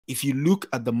if you look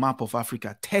at the map of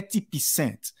Africa,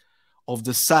 30% of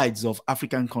the sides of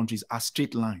African countries are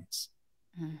straight lines.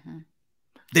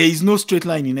 There is no straight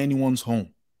line in anyone's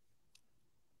home.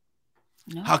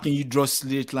 No. How can you draw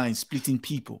straight lines splitting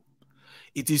people?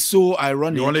 It is so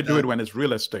ironic. You only do it when it's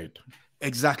real estate.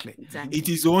 Exactly. It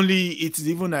is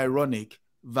even ironic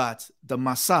that the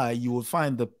Maasai, you will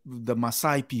find the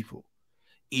Maasai people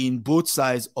in both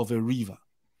sides of a river.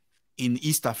 In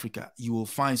East Africa, you will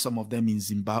find some of them in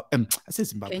Zimbabwe.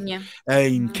 Kenya.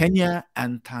 In Kenya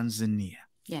and Tanzania.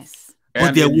 Yes.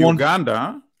 And in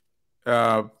Uganda,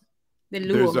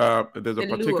 there's a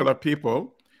particular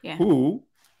people who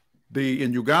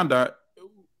in Uganda,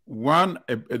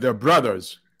 their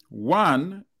brothers.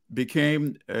 One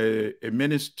became a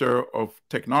minister of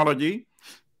technology,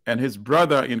 and his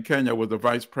brother in Kenya was the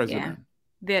vice president.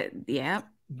 There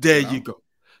you go.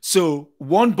 So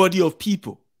one body of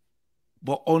people,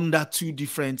 but under two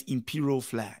different imperial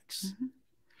flags.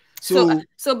 So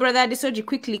Brother Adesoji,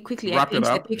 quickly, I paint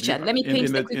the picture. Let me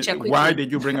paint the picture quickly. Why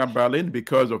did you bring up Berlin?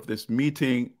 Because of this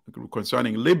meeting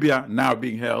concerning Libya now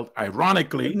being held,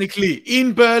 ironically,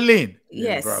 in Berlin.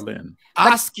 Yes. In Berlin.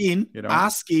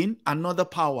 Asking another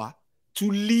power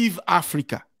to leave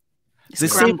Africa. The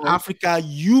same Africa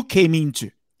you came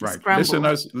into. Right.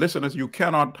 Listeners, you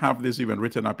cannot have this even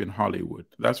written up in Hollywood.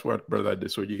 That's what Brother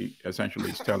Adesoji essentially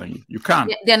is telling you. You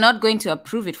can't. They're not going to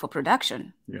approve it for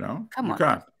production. Come on. You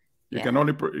can't. You can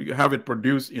only have it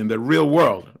produced in the real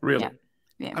world, really.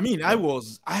 I mean, I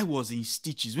was in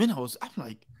stitches when I'm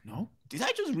like, no, did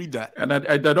I just read that? And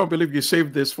I don't believe you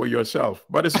saved this for yourself,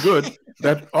 but it's good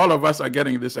that all of us are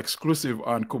getting this exclusive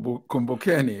on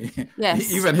Kumbukeni.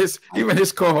 Yes. even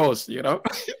his co-host,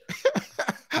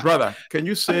 Brother, can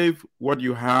you save what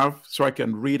you have so I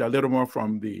can read a little more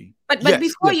from the... But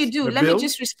before you do, let me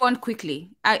just respond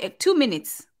quickly. 2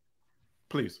 minutes.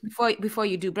 Please. Before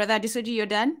you do. Brother Adesoji, you're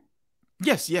done?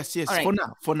 Yes. Right.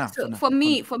 For now. For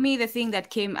me, the thing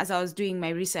that came as I was doing my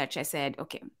research, I said,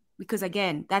 okay, because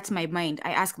again, that's my mind.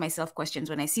 I ask myself questions.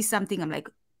 When I see something, I'm like,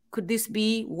 could this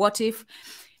be? What if?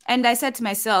 And I said to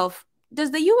myself,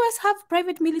 does the US have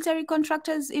private military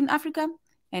contractors in Africa?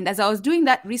 And as I was doing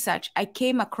that research, I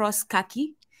came across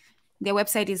CACI. Their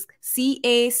website is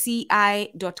caci.com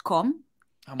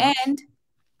and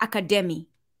Academy.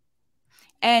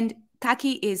 And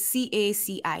CACI is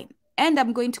CACI. And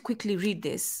I'm going to quickly read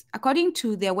this. According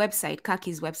to their website,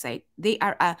 CACI's website, they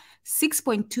are a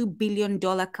 $6.2 billion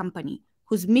company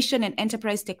whose mission and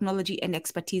enterprise technology and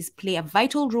expertise play a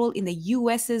vital role in the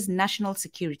US's national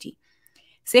security,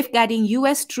 safeguarding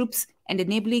US troops and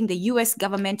enabling the US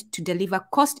government to deliver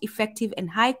cost-effective and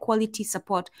high-quality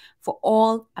support for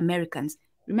all Americans.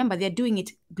 Remember, they're doing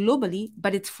it globally,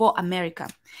 but it's for America.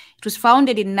 It was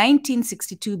founded in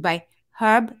 1962 by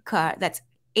Herb Kerr, that's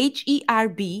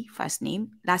H-E-R-B, first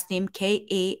name, last name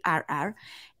K-A-R-R,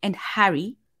 and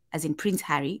Harry, as in Prince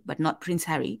Harry, but not Prince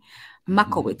Harry,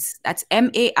 Markowitz, that's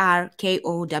M-A-R-K-O-W-I-Z.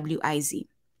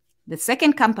 The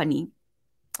second company,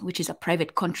 which is a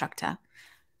private contractor,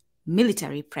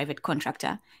 military private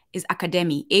contractor, is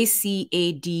Academy, A-C-A-D-E-M-I.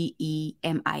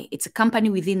 It's a company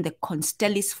within the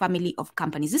Constellis family of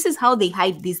companies. This is how they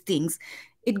hide these things.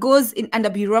 It goes in under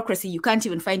bureaucracy. You can't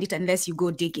even find it unless you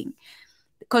go digging.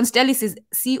 Constellis is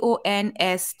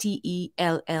C-O-N-S-T-E-L-L-I-S.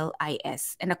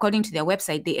 And according to their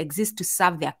website, they exist to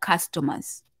serve their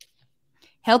customers,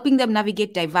 helping them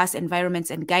navigate diverse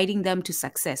environments and guiding them to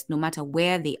success no matter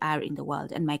where they are in the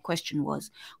world. And my question was,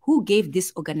 who gave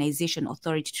this organization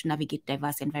authority to navigate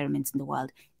diverse environments in the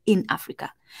world in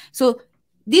Africa? So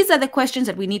these are the questions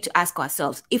that we need to ask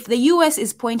ourselves. If the US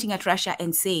is pointing at Russia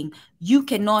and saying, you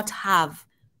cannot have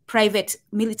private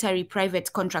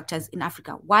contractors in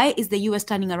Africa, why is the US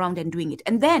turning around and doing it?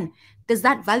 And then, does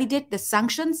that validate the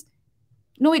sanctions?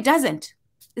 No, it doesn't,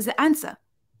 is the answer.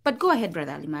 But go ahead,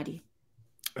 Brother Ali Mahdi.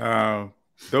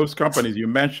 Those companies you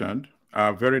mentioned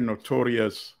are very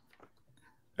notorious.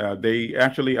 They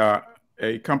actually are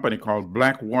a company called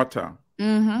Blackwater,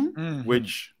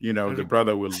 which, the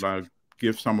brother will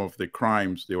give some of the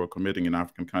crimes they were committing in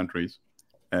African countries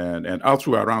and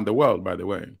also around the world, by the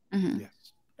way. Yes.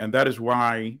 And that is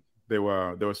why they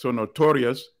were so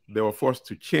notorious. They were forced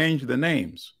to change the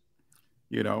names,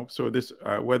 So this,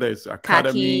 whether it's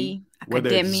Academy,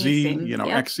 whether it's Z,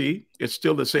 XE, it's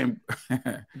still the same,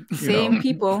 same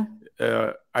people.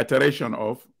 Iteration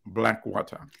of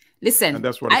Blackwater. Listen, and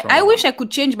that's what I wish I could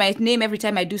change my name every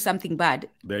time I do something bad.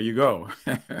 There you go.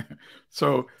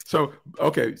 So,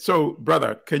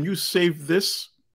 brother, can you save this